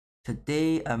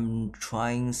Today I'm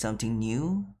trying something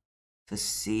new to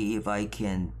see if I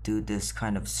can do this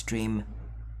kind of stream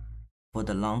for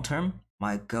the long term.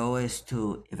 My goal is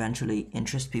to eventually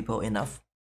interest people enough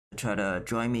to try to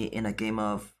join me in a game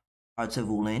of Hearts of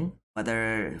Wulin,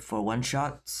 whether for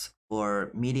one-shots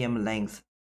or medium-length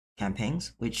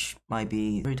campaigns, which might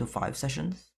be 3 to 5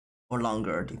 sessions or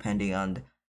longer depending on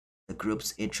the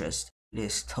group's interest. It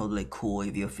is totally cool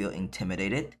if you feel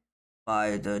intimidated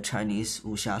by the Chinese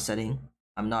wuxia setting.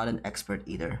 I'm not an expert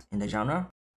either in the genre.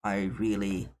 I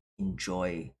really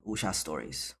enjoy wuxia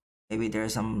stories. Maybe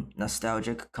there's some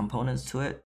nostalgic components to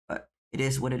it, but it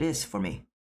is what it is for me.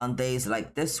 On days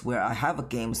like this where I have a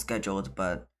game scheduled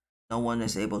but no one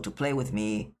is able to play with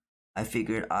me, I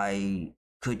figured I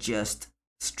could just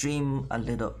stream a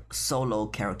little solo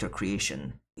character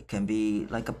creation. It can be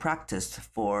like a practice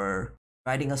for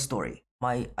writing a story.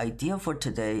 My idea for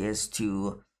today is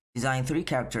to design 3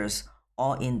 characters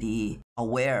all in the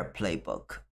Aware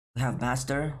playbook. We have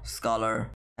Master,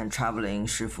 Scholar, and Traveling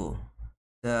Shifu.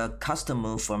 The custom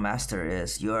move for Master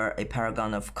is you're a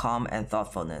paragon of calm and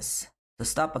thoughtfulness. To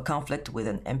stop a conflict with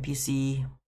an NPC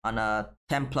on a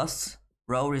 10+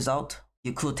 roll result,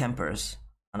 you cool tempers.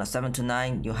 On a 7 to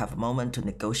 9, you have a moment to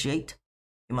negotiate.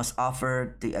 You must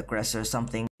offer the aggressor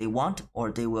something they want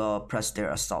or they will press their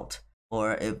assault.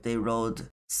 Or if they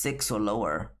rolled 6 or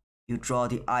lower, you draw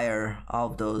the ire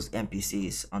of those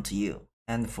NPCs onto you.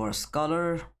 And for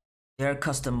Scholar, their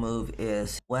custom move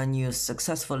is when you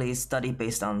successfully study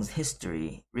based on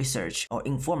history, research, or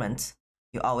informants,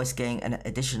 you always gain an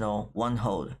additional 1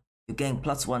 hold. You gain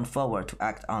 +1 forward to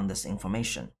act on this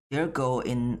information. Their goal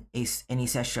in any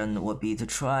session would be to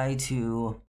try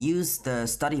to use the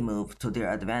study move to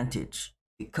their advantage.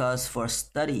 Because for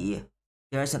study,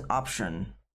 there's an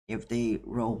option, if they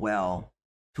roll well,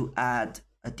 to add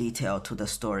a detail to the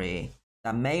story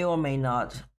that may or may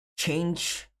not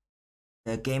change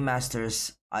the game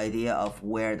master's idea of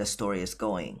where the story is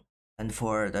going. And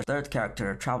for the 3rd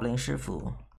character, Traveling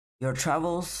Shifu, your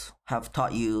travels have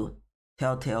taught you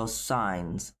telltale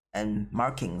signs and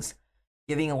markings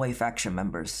giving away faction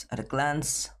members. At a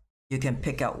glance, you can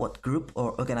pick out what group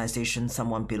or organization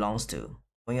someone belongs to.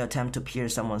 When you attempt to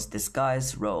pierce someone's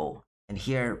disguise, roll. And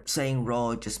here, saying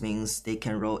roll just means they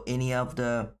can roll any of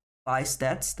the 5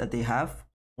 stats that they have.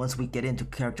 Once we get into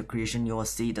character creation, you will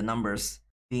see the numbers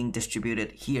being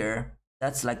distributed here.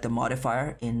 That's like the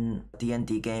modifier in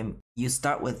D&D game. You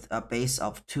start with a base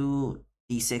of 2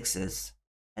 d6s,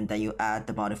 and then you add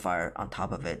the modifier on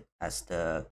top of it as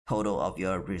the total of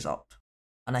your result.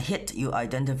 On a hit, you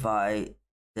identify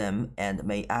them and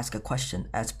may ask a question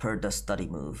as per the study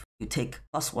move. You take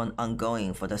 +1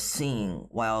 ongoing for the scene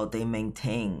while they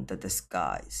maintain the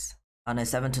disguise. On a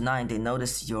 7 to 9, they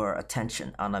notice your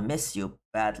attention. On a miss, you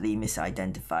badly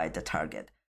misidentify the target.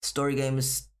 Story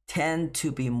games tend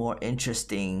to be more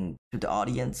interesting to the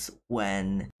audience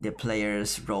when the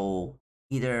players roll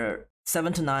either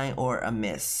 7 to 9 or a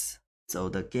miss. So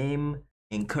the game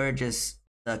encourages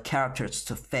the characters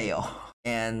to fail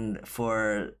and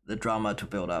for the drama to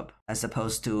build up, as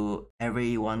opposed to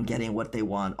everyone getting what they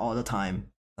want all the time.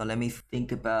 So let me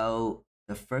think about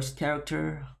the 1st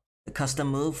character. The custom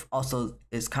move also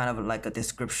is kind of like a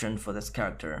description for this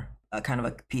character. Kind of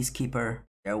a peacekeeper.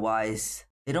 They're wise.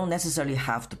 They don't necessarily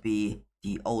have to be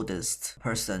the oldest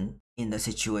person in the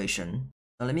situation.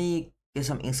 So let me get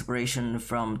some inspiration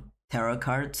from tarot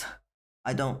cards.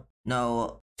 I don't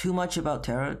know too much about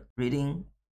tarot reading,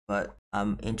 but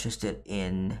I'm interested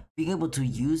in being able to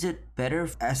use it better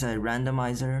as a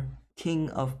randomizer. King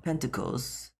of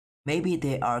Pentacles. Maybe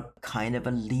they are kind of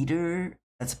a leader.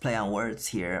 Let's play on words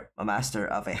here. A master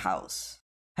of a house.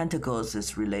 Pentacles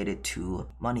is related to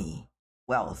money,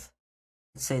 wealth.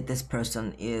 Let's say this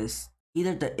person is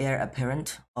either the heir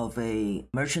apparent of a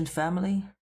merchant family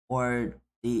or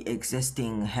the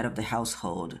existing head of the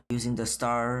household using the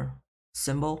star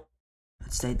symbol.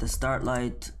 Let's say the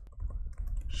Starlight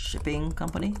Shipping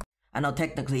Company. I know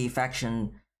technically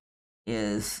faction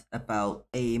is about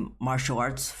a martial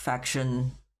arts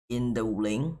faction in the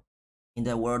Wulin, in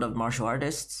the world of martial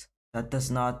artists. That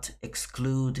does not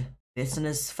exclude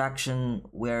business faction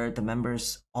where the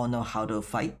members all know how to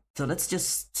fight. So let's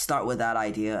just start with that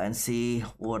idea and see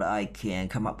what I can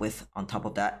come up with on top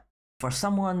of that. For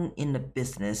someone in the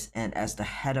business and as the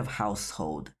head of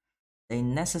household, they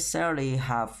necessarily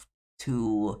have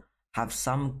to have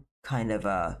some kind of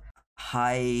a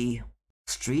high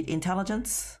street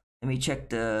intelligence. Let me check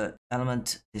the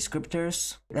element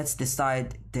descriptors. Let's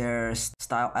decide their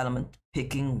style element,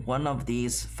 picking one of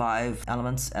these 5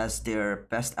 elements as their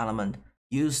best element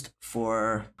used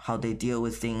for how they deal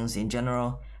with things in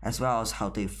general, as well as how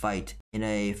they fight in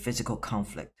a physical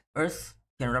conflict. Earth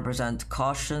can represent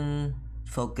caution,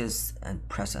 focus, and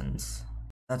presence.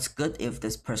 That's good if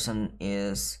this person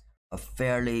is a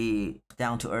fairly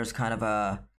down-to-earth kind of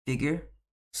a figure.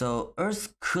 So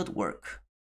Earth could work.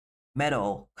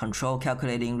 Metal, control,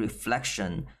 calculating,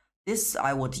 reflection. This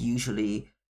I would usually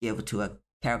give to a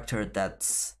character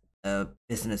that's a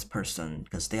business person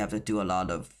because they have to do a lot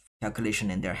of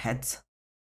calculation in their heads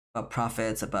about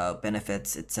profits, about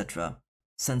benefits, etc.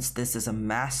 Since this is a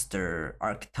master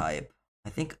archetype, I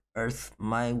think Earth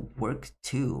might work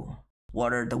too.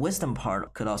 Water, the wisdom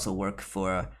part, could also work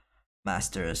for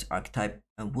master's archetype.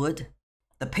 And wood,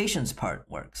 the patience part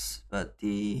works, but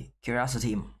the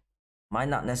curiosity might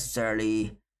not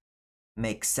necessarily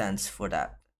make sense for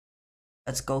that.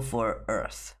 Let's go for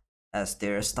Earth as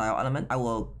their style element. I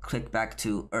will click back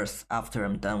to Earth after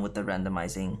I'm done with the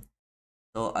randomizing.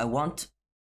 So I want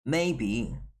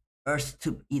maybe Earth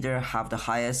to either have the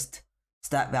highest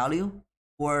stat value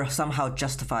or somehow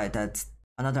justify that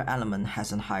another element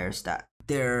has a higher stat.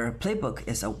 Their playbook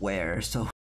is aware, so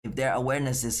if their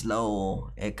awareness is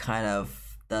low, it kind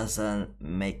of doesn't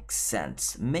make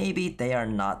sense. Maybe they are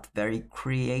not very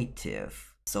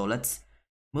creative. So let's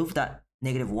move that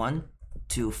 -1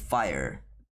 to fire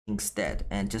instead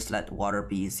and just let water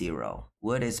be 0.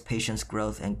 Wood is patience,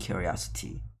 growth, and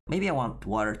curiosity. Maybe I want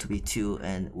water to be 2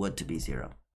 and wood to be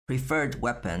 0. Preferred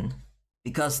weapon,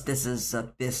 because this is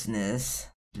a business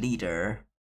leader,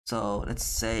 so let's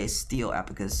say steel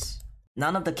abacus.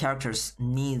 None of the characters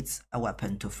needs a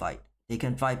weapon to fight. They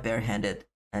can fight barehanded,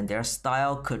 and their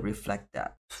style could reflect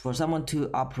that. For someone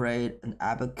to operate an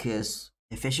abacus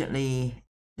efficiently,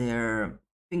 their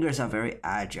fingers are very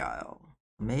agile.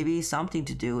 Maybe something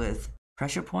to do with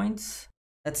pressure points?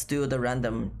 Let's do the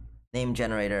random name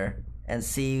generator and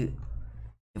see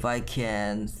if I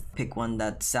can pick one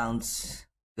that sounds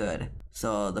good.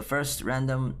 So the first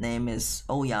random name is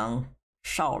Ouyang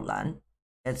Shaolan.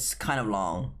 It's kind of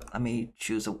long. Let me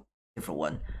choose a different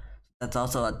one. That's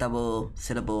also a double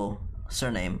syllable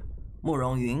surname.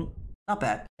 Murongyun. Not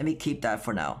bad. Let me keep that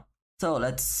for now. So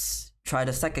let's try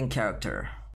the second character.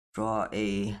 Draw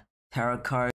a tarot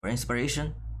card for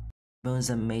inspiration. Moons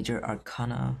and major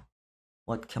arcana.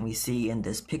 What can we see in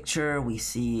this picture? We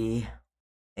see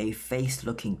a face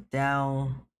looking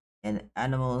down and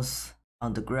animals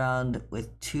on the ground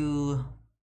with 2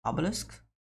 obelisks.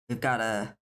 We've got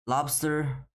a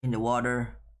lobster in the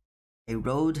water, a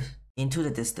road into the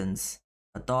distance,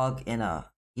 a dog and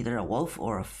either a wolf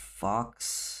or a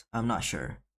fox, I'm not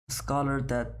sure. A scholar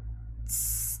that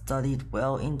studied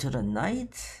well into the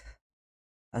night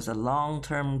has a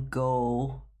long-term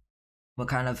goal. What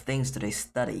kind of things do they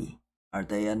study? Are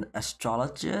they an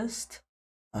astrologist?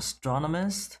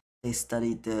 Astronomist? They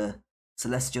study the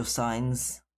celestial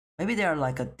signs. Maybe they are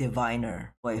like a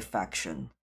diviner or a faction.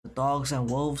 The dogs and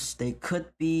wolves, they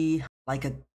could be like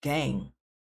a gang.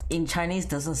 In Chinese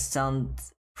doesn't sound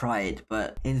pride,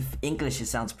 but in English it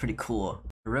sounds pretty cool.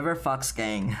 The River Fox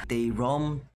gang, they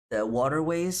roam the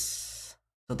waterways,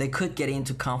 so they could get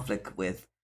into conflict with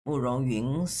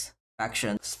Murongyun's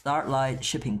faction, Starlight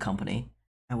Shipping Company,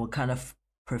 and what kind of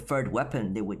preferred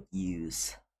weapon they would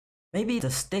use. Maybe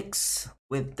the sticks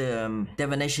with the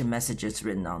divination messages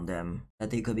written on them that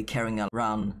they could be carrying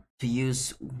around to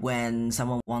use when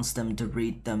someone wants them to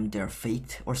read them their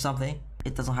fate or something.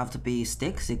 It doesn't have to be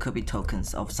sticks, it could be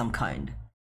tokens of some kind.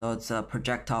 So it's a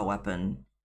projectile weapon,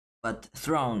 but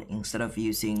thrown instead of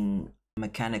using a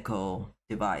mechanical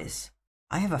device.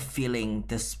 I have a feeling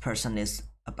this person is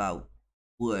about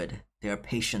wood, their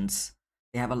patience.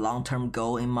 They have a long-term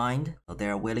goal in mind, so they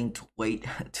are willing to wait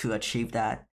to achieve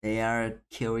that. They are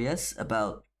curious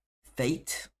about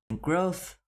fate and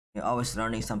growth. You're always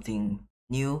learning something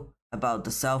new about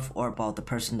the self or about the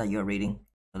person that you're reading.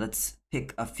 So let's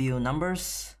pick a few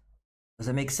numbers. Does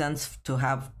it make sense to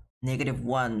have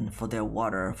 -1 for their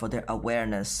water, for their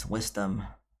awareness, wisdom,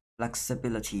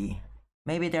 flexibility?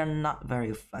 Maybe they're not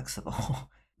very flexible.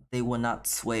 They will not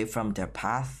sway from their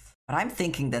path. But I'm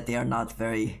thinking that they are not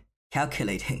very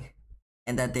calculating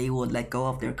and that they will let go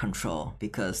of their control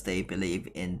because they believe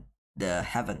in the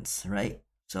heavens, right?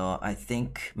 So I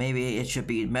think maybe it should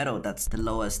be metal that's the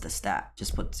lowest stat.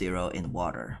 Just put 0 in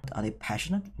water. Are they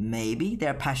passionate? Maybe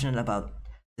they're passionate about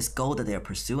this goal that they're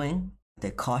pursuing. Are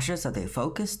they cautious? Are they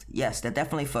focused? Yes, they're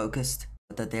definitely focused,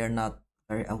 but that they're not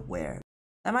very aware.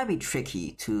 That might be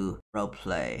tricky to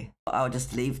roleplay. I'll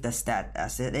just leave the stat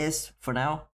as it is for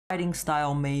now. Fighting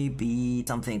style may be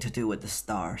something to do with the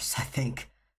stars, I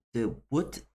think. The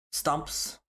wood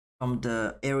stumps from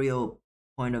the aerial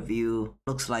point of view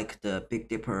looks like the Big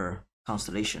Dipper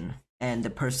constellation. And the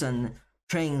person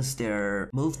trains their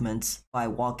movements by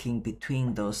walking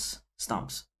between those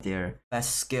stumps. Their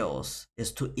best skills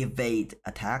is to evade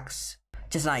attacks.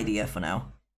 Just an idea for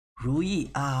now. 如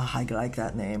意, I like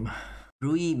that name.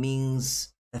 如意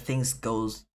means that things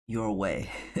goes your way.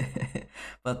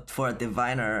 But for a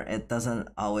diviner, it doesn't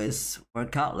always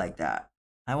work out like that.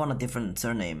 I want a different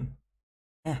surname.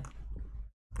 Yeah,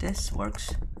 this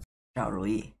works. 赵如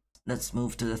意. Let's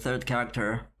move to the third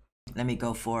character. Let me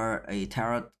go for a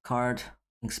tarot card.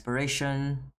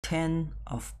 Inspiration, 10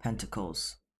 of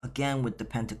Pentacles. Again with the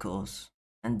Pentacles.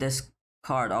 And this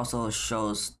card also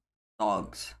shows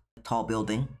dogs. A tall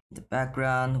building in the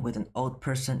background with an old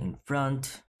person in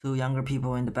front, 2 younger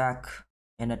people in the back,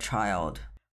 and a child.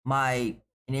 My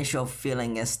initial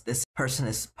feeling is this person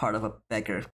is part of a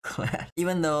beggar clan.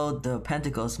 Even though the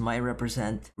Pentacles might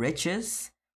represent riches,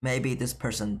 maybe this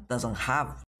person doesn't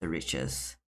have the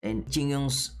riches. In Jin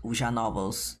Yong's wuxia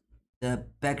novels, the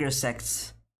beggar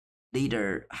sect's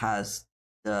leader has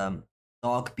the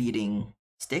dog beating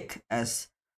stick as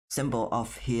symbol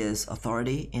of his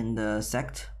authority in the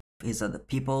sect. He's a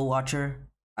people watcher.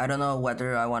 I don't know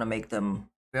whether I want to make them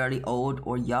fairly old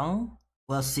or young.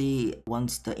 We'll see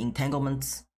once the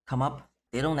entanglements come up.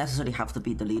 They don't necessarily have to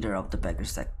be the leader of the beggar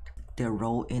sect. Their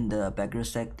role in the beggar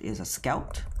sect is a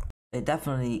scout. They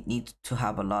definitely need to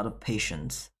have a lot of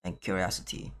patience and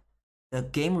curiosity. The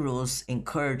game rules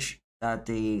encourage that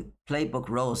the playbook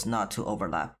roles not to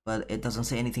overlap, but it doesn't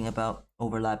say anything about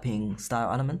overlapping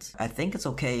style elements. I think it's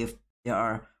okay if there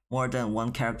are more than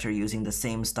one character using the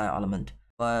same style element,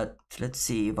 but let's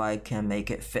see if I can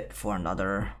make it fit for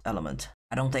another element.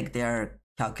 I don't think they're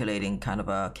calculating kind of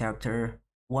a character.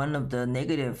 One of the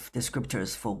negative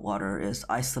descriptors for water is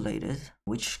isolated,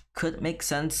 which could make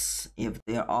sense if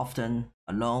they are often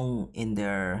alone in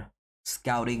their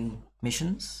scouting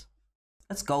missions.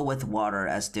 Let's go with water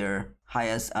as their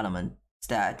highest element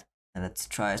stat, and let's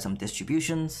try some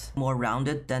distributions. More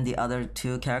rounded than the other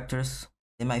 2 characters.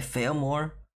 They might fail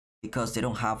more because they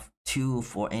don't have 2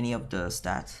 for any of the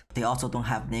stats. They also don't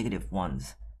have negative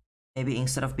ones. Maybe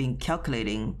instead of being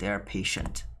calculating, they're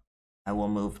patient. I will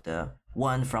move the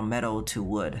 1 from metal to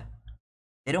wood.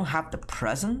 They don't have the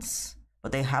presence,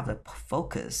 but they have the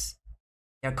focus.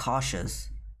 They're cautious.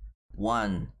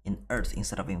 1 in earth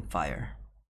instead of in fire.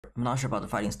 I'm not sure about the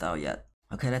fighting style yet.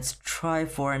 Okay, let's try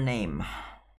for a name.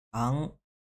 Ang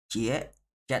Jie.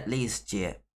 Jet Li's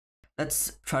Jie.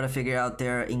 Let's try to figure out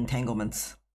their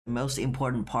entanglements. The most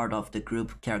important part of the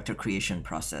group character creation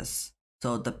process.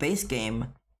 So the base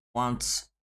game wants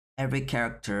every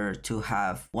character to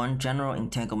have 1 general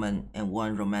entanglement and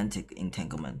 1 romantic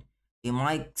entanglement. In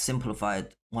my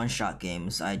simplified one-shot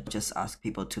games, I just ask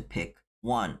people to pick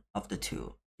 1 of the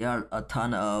 2. There are a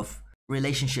ton of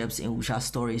relationships in wuxia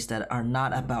stories that are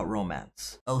not about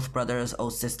romance. Old brothers,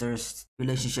 old sisters,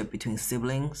 relationship between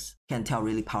siblings can tell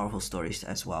really powerful stories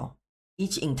as well.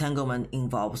 Each entanglement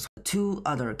involves 2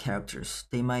 other characters.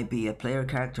 They might be a player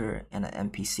character and an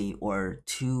NPC, or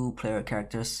 2 player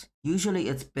characters. Usually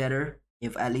it's better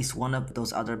if at least one of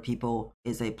those other people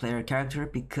is a player character,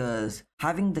 because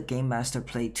having the game master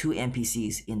play 2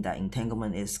 NPCs in that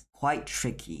entanglement is quite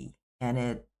tricky, and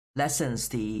it lessens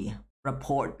the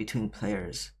rapport between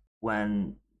players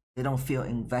when they don't feel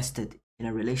invested in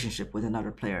a relationship with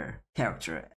another player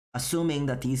character. Assuming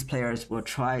that these players will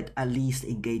try to at least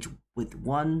engage with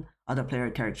 1 other player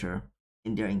character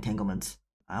in their entanglements.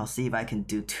 I'll see if I can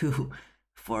do 2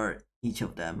 for each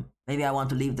of them. Maybe I want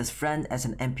to leave this friend as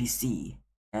an NPC,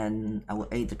 and I will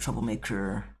aid the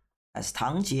troublemaker as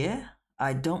Tang Jie.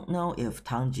 I don't know if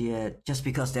Tang Jie, just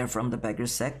because they're from the beggar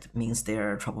sect, means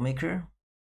they're a troublemaker.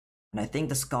 And I think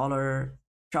the scholar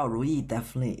Zhao Ruyi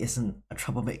definitely isn't a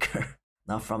troublemaker.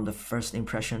 Not from the first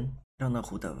impression. I don't know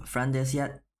who the friend is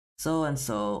yet. So and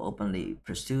so openly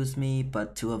pursues me,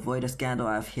 but to avoid a scandal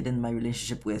I've hidden my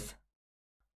relationship with.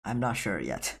 I'm not sure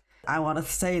yet. I want to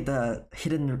say the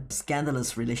hidden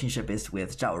scandalous relationship is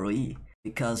with Zhao Ruyi,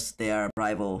 because they are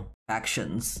rival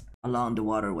factions along the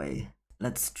waterway.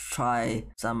 Let's try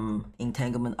some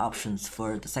entanglement options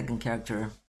for the second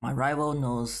character. My rival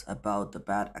knows about the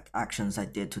bad actions I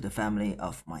did to the family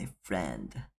of my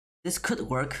friend. This could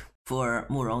work for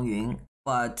慕容芸,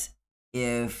 but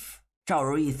if Zhao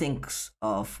Ruyi thinks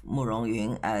of慕容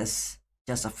芸as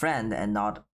just a friend and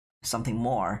not something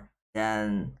more,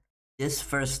 then this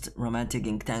first romantic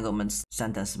entanglement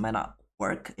sentence might not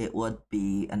work. It would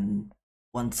be an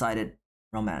one-sided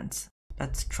romance.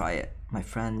 Let's try it. My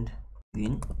friend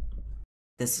Yun.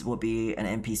 This will be an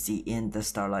NPC in the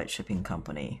Starlight Shipping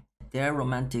Company. Their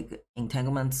romantic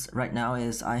entanglements right now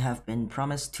is I have been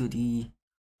promised to the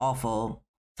awful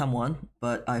someone,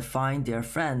 but I find their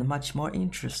friend much more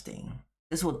interesting.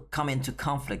 this will come into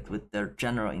conflict with their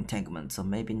general entanglement, so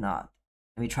maybe not.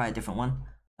 Let me try a different one.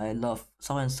 I love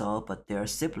so and so, but their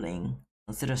sibling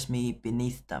considers me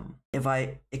beneath them. If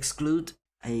I exclude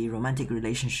a romantic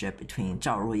relationship between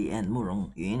Zhao Ruyi and慕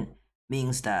容芸,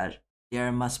 means that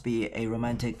there must be a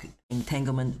romantic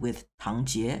entanglement with Tang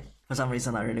Jie. For some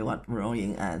reason, I really want慕容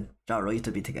芸and Zhao Ruyi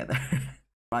to be together.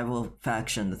 Rival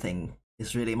faction thing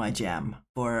is really my jam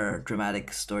for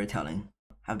dramatic storytelling.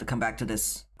 Have to come back to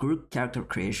this group character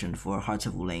creation for Hearts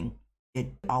of Wulin.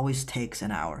 It always takes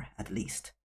an hour at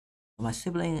least. My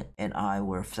sibling and I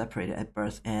were separated at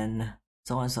birth, and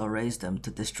so raised them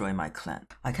to destroy my clan.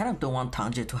 I kind of don't want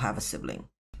Tang Jie to have a sibling.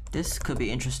 This could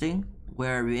be interesting,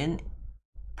 where Yun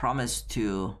promised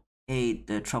to aid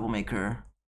the troublemaker,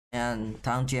 and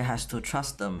Tang Jie has to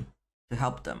trust them to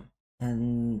help them.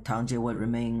 And Tang Jie would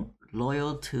remain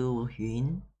loyal to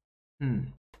Yun.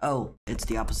 Oh, it's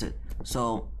the opposite.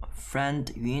 So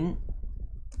friend Yun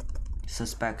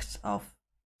suspects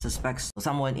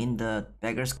someone in the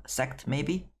beggars sect,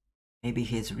 maybe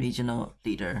his regional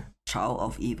leader, Chao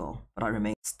of Evil, but I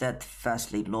remain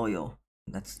steadfastly loyal.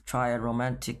 Let's try a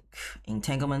romantic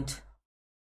entanglement.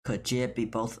 Could Jie be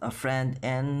both a friend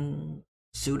and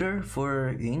suitor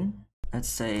for Yun? Let's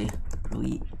say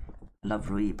Ruyi. I love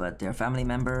Ruyi, but their family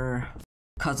member,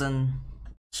 cousin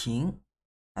Qing,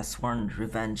 has sworn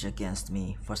revenge against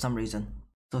me for some reason.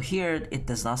 So here it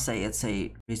does not say it's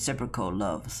a reciprocal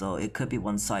love, so it could be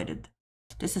one-sided.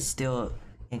 This is still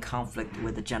in conflict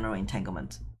with the general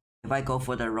entanglement. If I go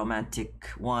for the romantic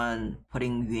one,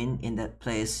 putting Yun in that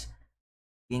place,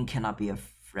 Yun cannot be a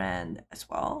friend as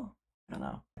well. I don't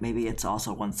know. Maybe it's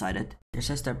also one-sided. Your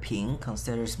sister Ping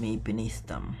considers me beneath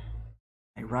them.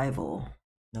 My rival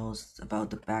knows about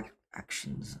the back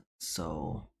actions,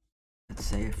 so let's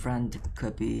say a friend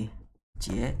could be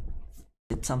Jie.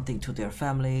 Did something to their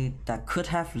family that could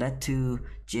have led to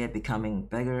Jie becoming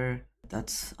beggar.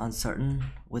 That's uncertain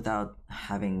without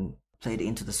having played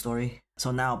into the story.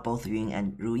 So now both Yun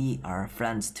and Ruyi are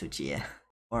friends to Jie.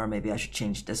 Or maybe I should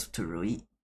change this to Ruyi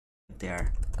if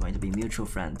they're going to be mutual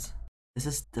friends. This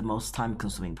is the most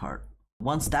time-consuming part.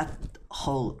 Once that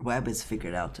whole web is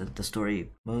figured out, the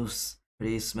story moves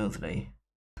pretty smoothly.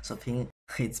 So Ping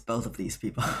hates both of these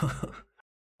people.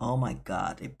 Oh my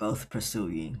god, they both pursue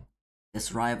Yun.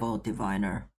 This rival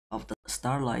diviner of the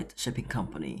Starlight Shipping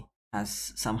Company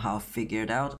has somehow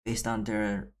figured out, based on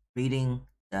their reading,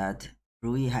 that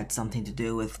Ruyi had something to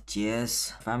do with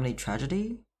Jie's family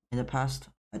tragedy in the past.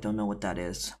 I don't know what that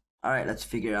is. Alright, let's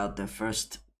figure out the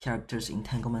first character's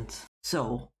entanglement.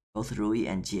 So, both Ruyi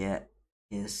and Jie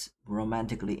is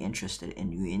romantically interested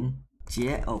in Yun.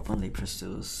 Jie openly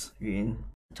pursues Yun.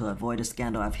 To avoid a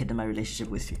scandal, I've hidden my relationship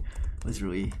with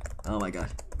Ruyi. Oh my god,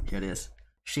 here it is.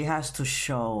 She has to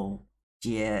show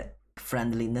Jie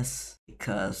friendliness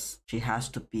because she has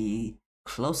to be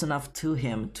close enough to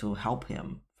him to help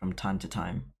him from time to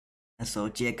time. And so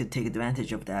Jie could take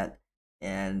advantage of that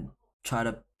and try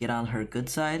to get on her good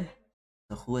side.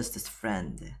 So who is this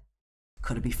friend?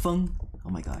 Could it be Feng? Oh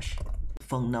my gosh.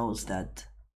 Feng knows that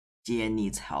Jie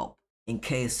needs help in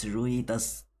case Ruyi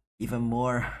does even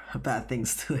more bad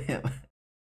things to him.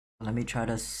 Let me try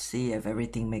to see if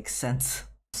everything makes sense.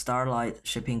 Starlight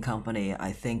Shipping Company,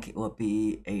 I think it would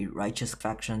be a righteous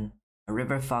faction. A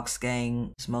River Fox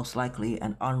gang is most likely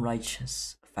an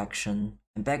unrighteous faction.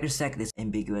 And Beggar Sect is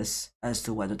ambiguous as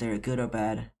to whether they're good or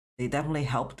bad. They definitely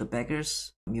help the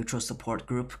beggars, mutual support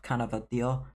group kind of a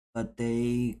deal, but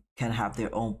they can have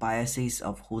their own biases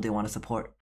of who they want to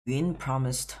support. Yun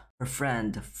promised her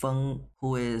friend Feng,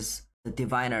 who is the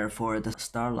diviner for the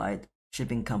Starlight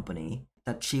Shipping Company,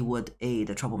 that she would aid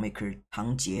the troublemaker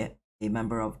Tang Jie, a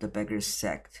member of the Beggar's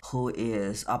Sect, who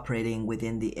is operating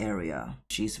within the area.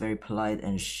 She's very polite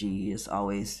and she is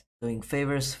always doing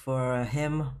favors for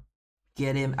him,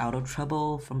 get him out of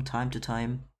trouble from time to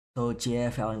time. So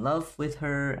Jie fell in love with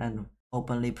her and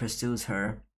openly pursues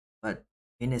her, but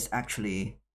Yun is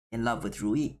actually in love with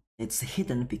Ruyi. It's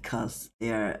hidden because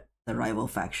they're the rival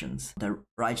factions. The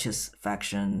righteous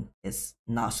faction is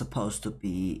not supposed to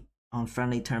be on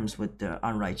friendly terms with the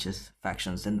unrighteous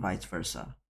factions and vice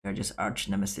versa. They're just arch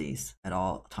nemesis at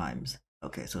all times.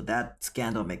 Okay, so that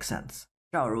scandal makes sense.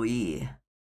 Zhao Ruyi,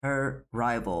 her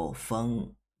rival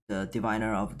Feng, the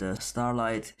diviner of the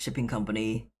Starlight Shipping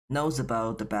Company, knows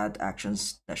about the bad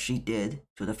actions that she did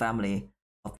to the family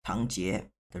of Tang Jie.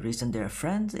 The reason they're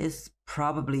friends is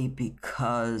probably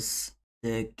because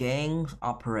the gangs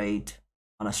operate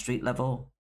on a street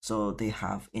level, so they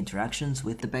have interactions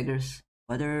with the beggars.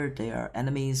 Whether they are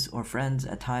enemies or friends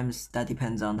at times, that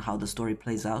depends on how the story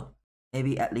plays out.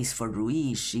 Maybe at least for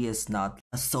Ruyi, she is not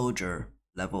a soldier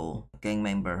level gang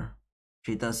member.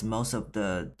 She does most of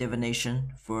the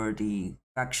divination for the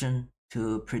faction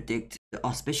to predict the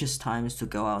auspicious times to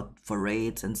go out for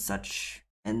raids and such,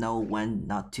 and know when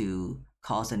not to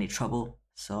cause any trouble.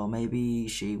 So maybe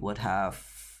she would have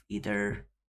either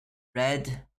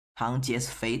read Tang Jie's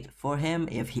fate for him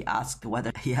if he asked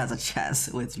whether he has a chance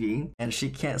with Yun, and she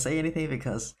can't say anything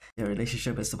because their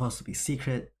relationship is supposed to be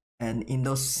secret. And in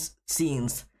those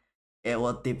scenes, it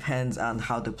will depend on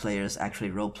how the players actually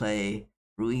roleplay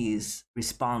Rui's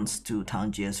response to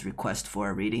Tang Jie's request for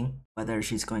a reading, whether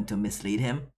she's going to mislead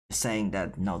him, saying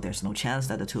that no, there's no chance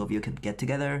that the two of you can get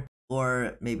together,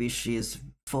 or maybe she is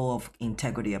full of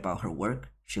integrity about her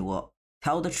work. She will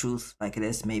tell the truth like it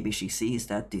is. Maybe she sees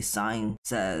that the sign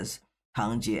says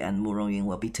Tang Jie and慕容芸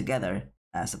will be together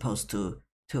as opposed to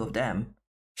two of them.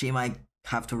 She might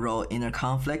have to roll inner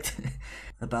conflict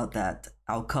about that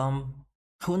outcome.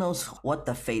 Who knows what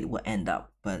the fate will end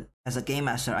up, but as a game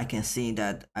master, I can see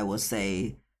that I will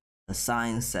say the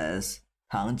sign says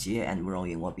Tang Jie and慕容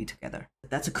芸will be together.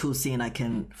 That's a cool scene I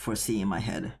can foresee in my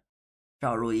head.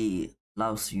 Zhao Ruyi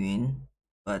loves Yun,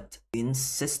 but Yun's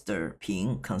sister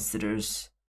Ping considers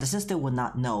the sister would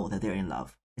not know that they're in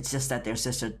love. It's just that their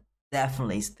sister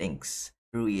definitely thinks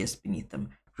Ruyi is beneath them.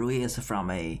 Ruyi is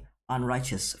from a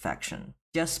unrighteous faction.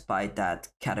 Just by that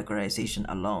categorization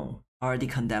alone, already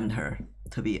condemned her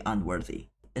to be unworthy.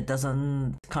 It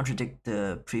doesn't contradict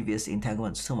the previous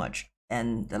entanglements too much.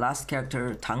 And the last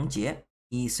character, Tang Jie,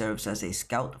 he serves as a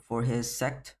scout for his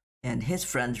sect, and his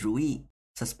friend Ruyi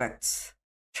suspects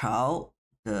Chao,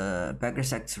 the beggar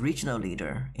sect's regional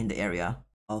leader in the area,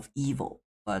 of evil.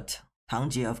 But Tang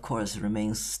Jie, of course,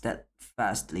 remains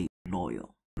steadfastly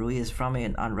loyal. Ruyi is from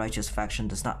an unrighteous faction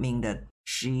does not mean that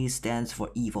she stands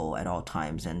for evil at all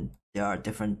times, and there are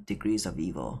different degrees of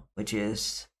evil, which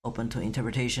is open to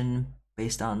interpretation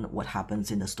based on what happens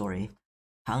in the story.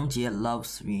 Tang Jie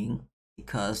loves Yun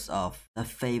because of the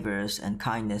favors and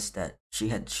kindness that she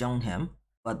had shown him,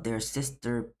 but their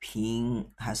sister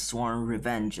Ping has sworn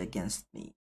revenge against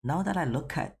me. Now that I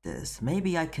look at this,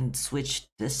 maybe I can switch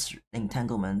this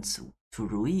entanglement to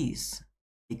Rui's,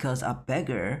 because a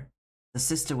beggar, the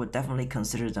sister would definitely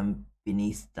consider them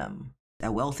beneath them.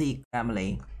 A wealthy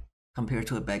family compared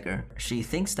to a beggar, she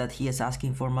thinks that he is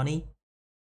asking for money.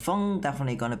 Feng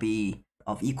definitely gonna be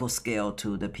of equal scale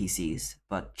to the PCs,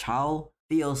 but Chao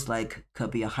feels like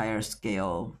could be a higher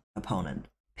scale opponent.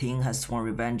 Ping has sworn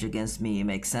revenge against me. It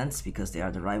makes sense because they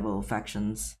are the rival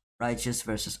factions, righteous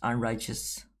versus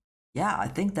unrighteous. Yeah, I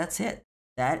think that's it.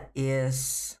 That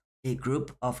is a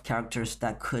group of characters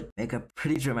that could make a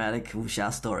pretty dramatic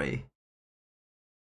wuxia story.